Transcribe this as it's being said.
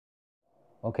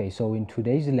Okay, so in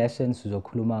today's lesson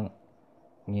sizokhuluma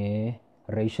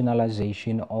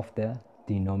nge-rationalization of the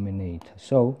denominator.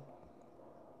 So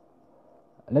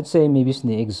let's say maybe it's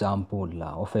an example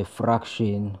of a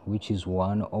fraction which is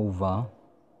 1 over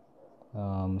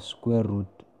square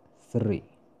root 3.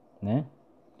 Ne?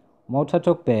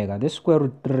 This square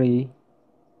root 3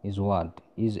 is what?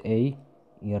 Is a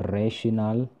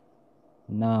irrational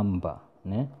number.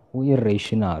 Ne?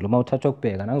 Irrational.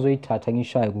 Nangizoyithatha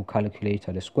ngishaye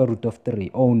ku-calculator the square root of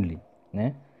 3 only.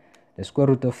 Ne? The square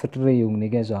root of 3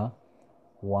 unginikeza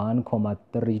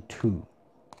 1,32.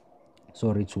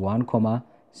 Sorry, it's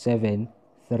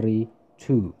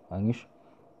 1,732. Angisho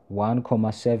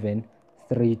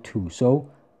 1,732. So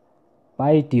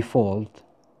by default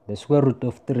the square root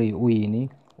of 3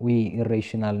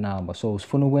 irrational number. So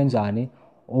sifuna ukwenzani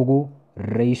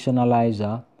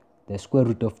rationalize the square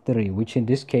root of 3, which in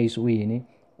this case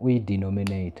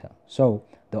denominator. So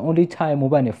the only time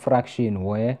uba ne fraction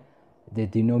where the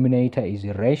denominator is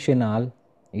irrational,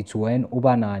 it's when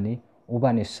uba ne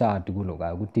sad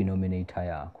ku denominator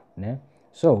yakho, ne?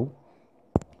 So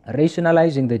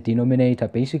rationalizing the denominator,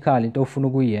 basically into ofuna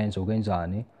ukuyenza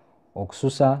ukwenzani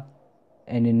ukususa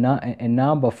a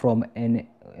number from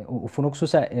ufuna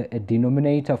ukususa a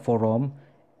denominator from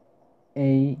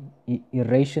a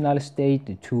irrational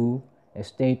state to a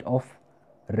state of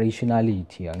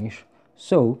rationality.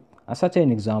 So as such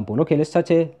an example, okay, let's start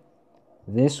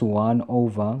this 1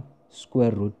 over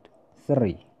square root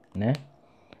 3. Ne?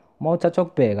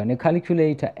 Ne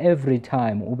calculator every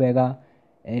time ubeka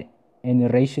an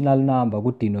irrational number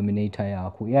ku denominator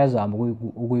yakho iyazama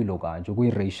ukuyilo kanje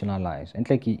ukuyi-rationalize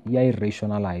enhle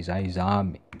iya-rationalize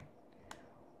ayizami.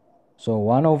 So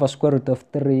 1 over square root of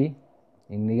 3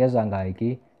 inginikeza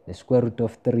ngayiki the square root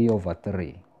of 3 over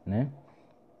 3. Ne?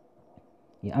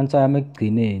 I-answer yami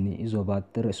ekugcineni izoba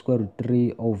square root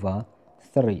 3 over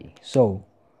 3. So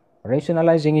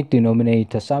rationalizing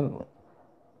i-denominator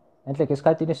enhle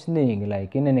esikhathini esiningi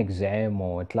like in an exam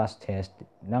or a class test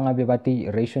nangabe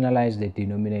bathi rationalize the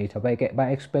denominator ba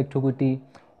expect ukuthi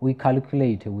we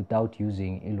calculate without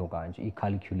using ilo kanje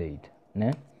i-calculate,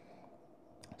 ne?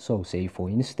 So say for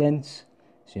instance,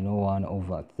 you know 1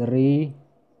 over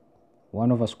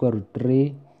square root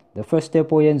 3, the first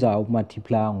step oyenza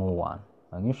ukumultiply ngo-1.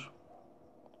 Angisho?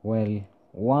 Well,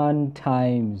 1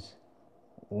 times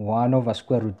 1 over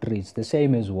square root 3 it's the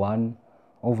same as 1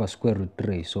 over square root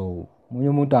 3. So munye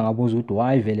umuntu angabuza ukuthi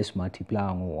why vele simultiply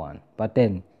ngo-1, but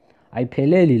then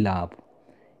ayipheleli lapho.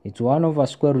 It's 1 over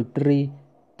square root 3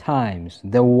 times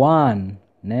the 1,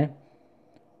 ne?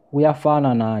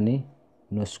 Uyafana nani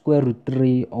no square root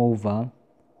 3 over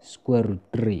square root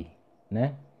 3,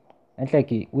 ne?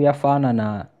 Enhle uyafana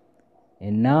na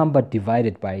a number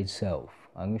divided by itself.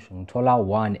 Angisho ngithola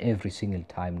 1 every single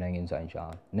time nangenza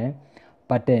njalo, ne?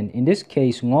 But then in this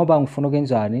case ngoba ngifuna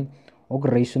ukwenzani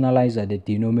rationalize the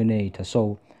denominator,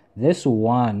 so this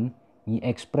 1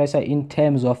 ngi-expressa in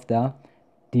terms of the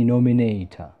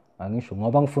denominator. Angisho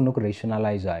ngoba ngifuna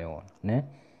uku-rationalize yona, ne?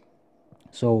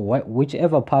 So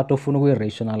whichever part ofuna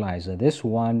ukuyi-rationalize, this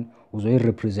 1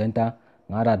 uzoyi-representa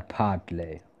nga-that part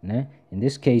leyo, ne? In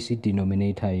this case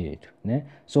i-denominator yethu, ne?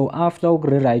 So after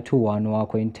uku-rewrite u-1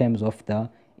 wakho in terms of the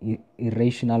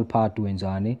irrational part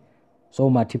wenzani, so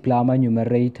multiply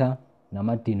ama-numerator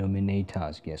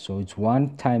nama-denominators ke. So it's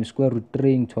 1 times square root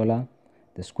 3 ngithola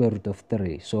the square root of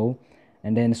 3. So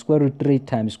and then square root 3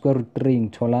 times square root 3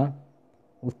 ngithola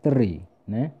u-3,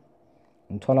 ne?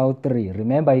 Ngithola u-3.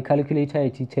 Remember i-calculator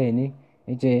yethu itheni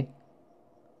eje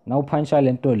nawupuncha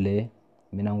lento le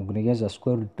mina ngikunikeza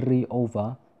square root 3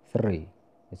 over 3.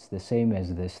 It's the same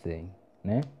as this thing,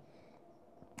 ne?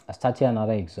 Let's start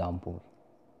another example.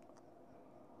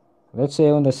 Let's say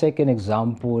on the second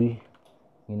example,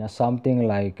 something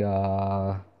like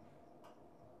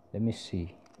let me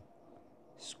see,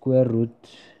 square root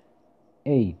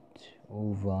 8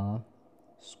 over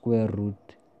square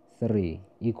root 3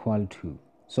 equal to.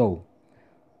 So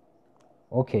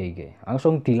okay ke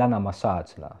angisho ngidila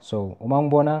nama-sats la. So uma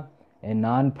ngibona a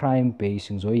non-prime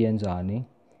base ngizoyenzani,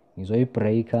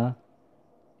 ngizoyi-breaka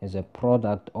as a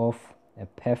product of a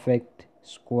perfect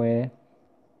square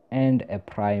and a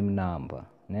prime number,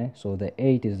 ne? So the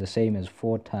 8 is the same as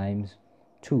 4 times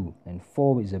 2, and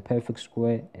 4 is a perfect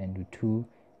square and 2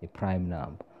 a prime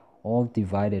number, all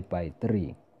divided by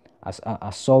 3. As I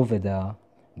solve the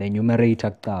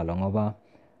numerator kuqala ngoba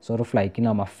sort of like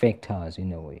factors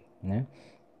in a way, ne?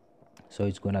 So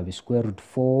it's going to be square root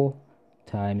 4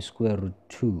 times square root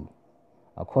 2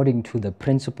 according to the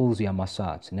principles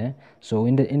yamasats, ne? So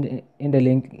in the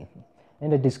link in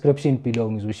the description below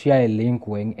we share a link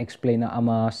where explain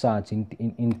ama sats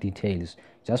in details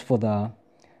just for the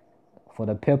for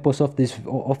the purpose of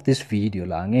this video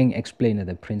la ngeke explain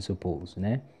the principles,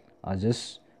 ne? I'll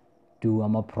just do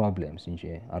ama problems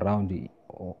nje around the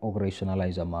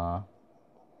rationalize ama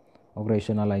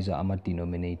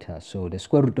denominator. So the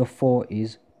square root of 4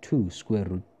 is 2 square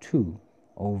root 2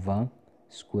 over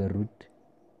square root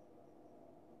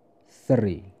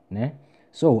 3, ne?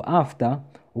 So after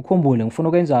ukhumbule ngifuna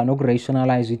ukwenzani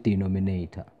ukurationalize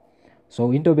i-denominator.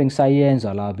 So into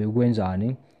bengisayenza la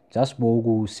bekuwenzani, just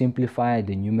boku simplify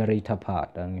the numerator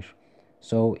part, angisho.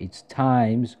 So it's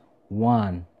times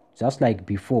 1, just like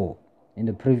before in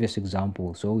the previous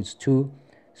example. So it's 2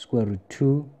 square root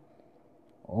 2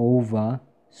 over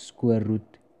square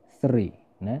root 3,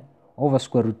 ne? Over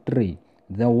square root 3.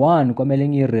 The 1 kwamele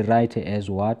ngirewrite as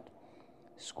what?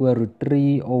 Square root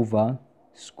 3 over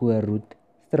square root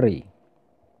 3.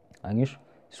 Angisho?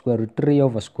 Square root 3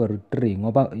 over square root 3.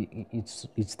 Ngoba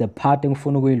it's the part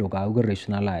engifuna ukuyiloka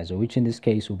ukurationalize, which in this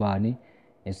case ubani?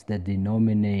 It's the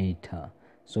denominator.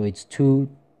 So it's 2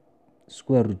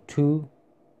 square root 2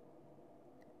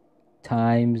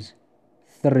 times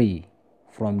 3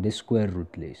 from the square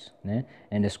root list, ne?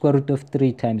 And the square root of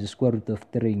 3 times the square root of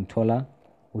 3 ngithola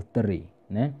u3,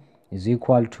 ne? Is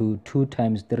equal to 2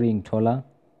 times 3 ngithola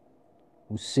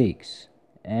u6,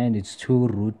 and it's 2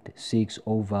 root 6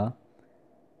 over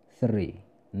 3,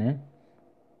 ne?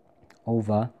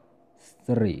 Over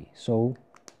 3. So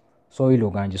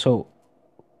ilo kanje. So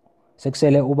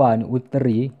sekusele ubani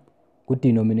u3 ku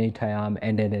denominator yami,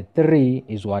 and then the 3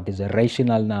 is what? Is a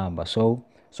rational number. So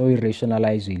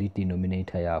i-rationalize the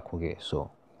denominator yakho ke.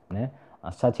 So ne?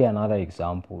 I'll start here another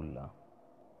example.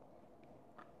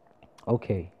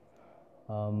 Okay,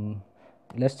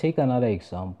 let's take another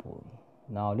example.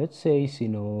 Now let's say 3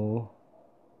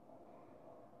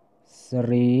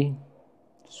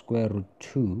 square root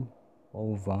 2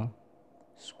 over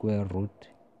square root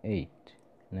 8,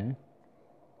 ne?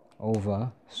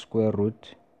 Over square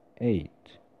root 8,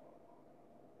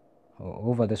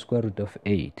 over the square root of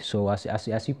 8. So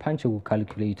as you punch a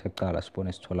calculator kala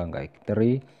sipone sithola ngayiki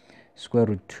 3 square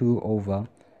root 2 over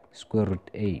square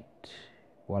root 8.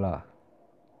 Voila.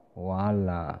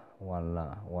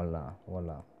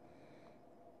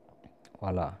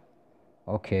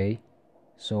 Okay,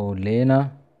 so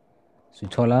lena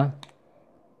sithola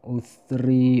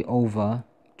 3 over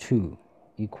 2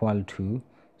 equal to,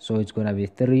 so it's gonna be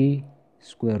 3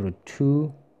 square root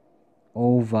 2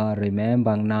 over,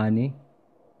 remember nani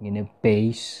ngine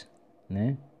base,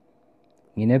 ne?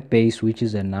 Ngine base which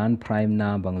is a non-prime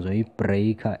number,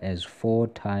 ngizoyibreaka as 4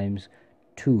 times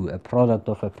 2, a product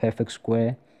of a perfect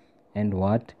square and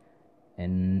what?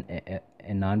 And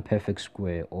a non-perfect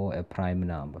square or a prime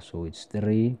number. So it's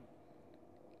 3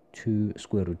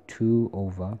 square root 2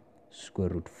 over square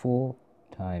root 4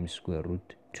 times square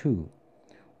root 2.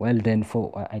 Well then,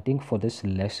 I think for this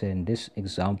lesson, this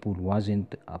example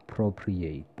wasn't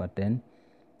appropriate, but then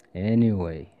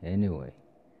anyway,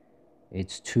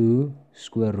 it's 2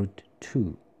 square root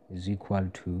 2 is equal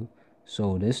to,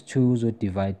 so this 2 is a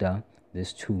divider,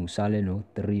 this 2 saleno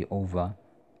 3 over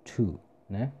 2,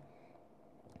 ne?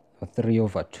 3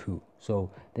 over 2.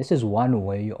 So this is one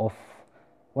way of,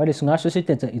 well, it's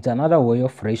another way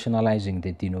of rationalizing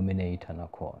the denominator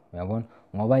nakhona.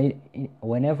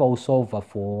 Whenever we solve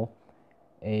for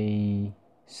a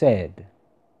SAD,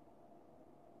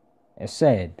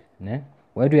 ne?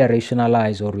 Where do we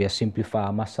rationalize or we simplify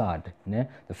ama SAD, ne?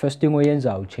 The first thing we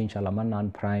will change ama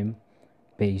non-prime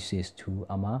basis to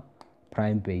ama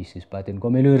prime basis, but then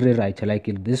komele rewrite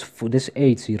like this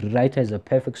 8 you rewrite as a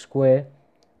perfect square,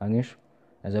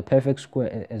 as a perfect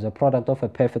square, as a product of a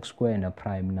perfect square and a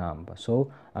prime number.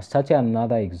 So I'll start here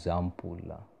another example.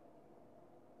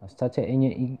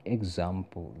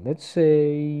 Let's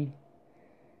say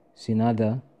it's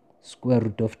another square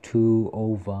root of 2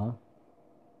 over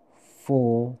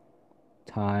 4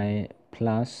 times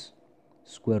plus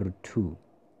square root 2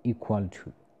 equal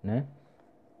to, ne?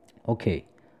 Okay,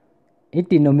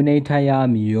 i-denominator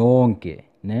yami yonke,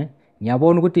 ne?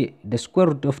 Ngiyabona ukuthi the square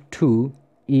root of 2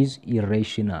 is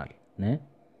irrational, ne?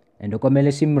 And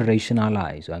okomele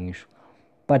sim-rationalize, angisho.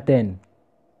 But then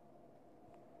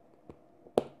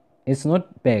it's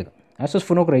not big.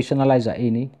 Asifuna ukurationalize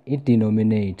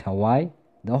i-denominator. Why?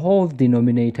 The whole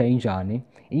denominator injani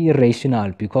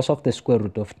irrational because of the square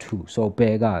root of 2. So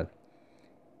bheka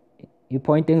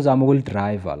i-point engizama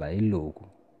ukulidrive la iloku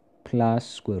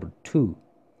plus square root 2.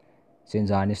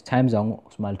 Senzani times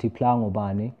multiply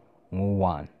ngobani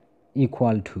ngo1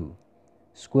 equal to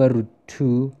square root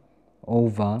 2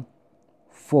 over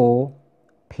 4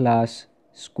 plus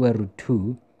square root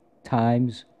 2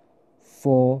 times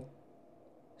 4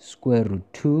 square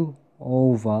root 2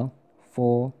 over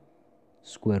 4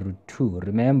 square root 2.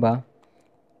 Remember,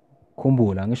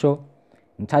 khumbula ngisho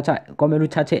komele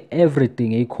uthathe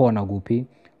everything eyikhona kuphi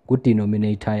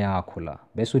ku-denominator yakho la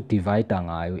bese udivide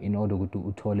ngayo in order ukuthi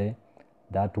uthole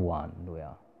that one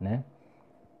loya, ne?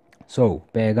 So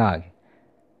bheka-ke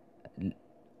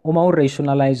uma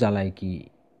u-rationalize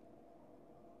like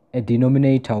a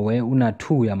denominator where una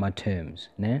 2 yama terms,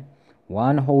 ne?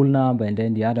 One whole number and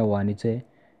then the other one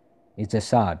it's a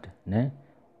sad, ne?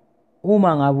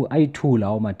 Uma ngabe ayi-2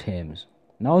 lawo ma terms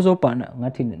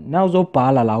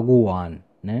nawuzobhala la ku-1,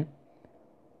 ne?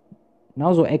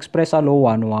 Nawuzo-expressa lo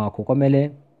 1 wakho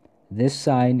komele this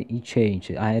sign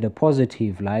i-change. I had a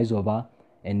positive la izoba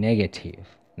a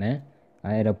negative, ne?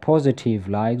 I had a positive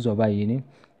la izoba yini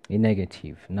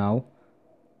i-negative. Now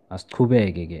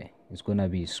asichubeke ke, it's gonna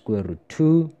be square root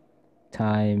 2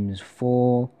 times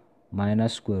 4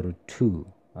 minus square root 2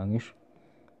 angisho,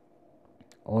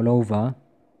 all over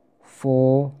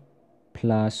 4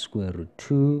 plus square root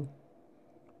 2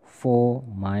 4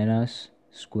 minus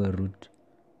square root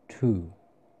 2,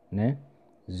 ne,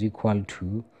 is equal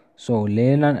to, so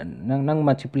lena nang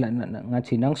multiply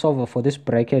ngathi nang solve for this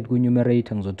bracket ku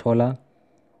numerator ngizothola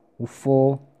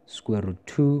u4 square root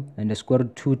 2 and the square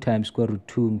root 2 times square root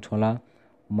 2 ngithola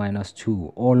minus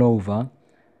 2 all over.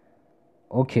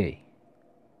 Okay,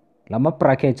 lama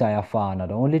brackets ayafana,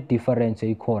 the only difference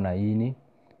eyikhona yini,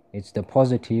 it's the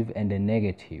positive and the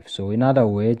negative. So in other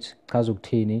words, chaza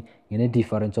ukuthini, ngine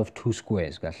difference of 2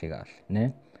 squares kahle kahle,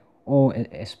 ne? Or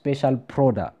a special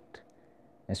product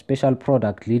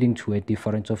leading to a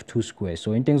difference of 2 squares.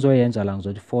 So into engizoyenza la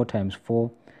ngizothi 4 times 4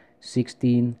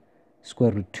 16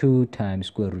 square root 2 times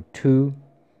square root 2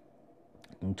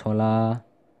 ngithola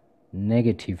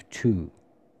negative 2,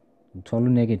 ngithola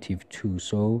negative 2.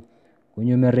 So ku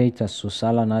numerator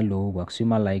sosala naloku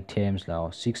akusima like terms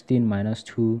lawo, 16 minus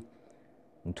 2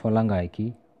 ngithola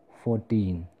ngayiki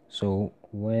 14. So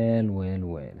well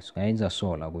singayenza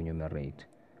so la ku numerator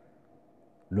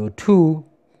lo 2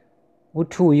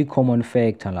 u2 yi-common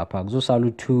factor lapha kuzosala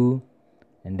u2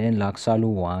 and then la kusala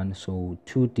u1, so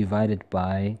 2 divided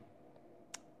by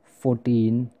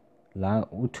 14 la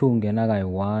u2 ngena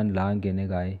kayi-1 la ngene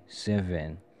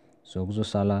kayi-7, so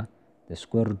kuzosala the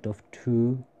square root of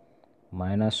 2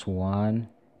 minus 1,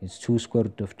 it's 2 square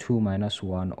root of 2 minus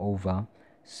 1 over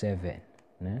 7,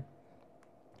 ne?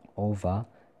 Over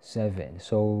 7.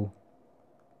 So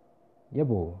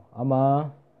yebo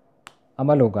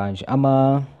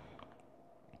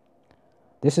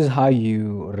this is how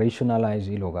you rationalize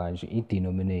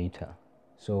i-denominator.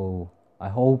 So I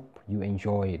hope you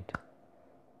enjoyed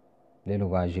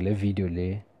le video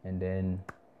le, and then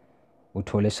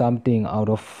uthole something out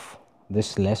of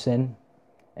this lesson,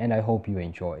 and I hope you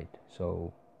enjoyed.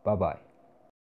 So bye bye.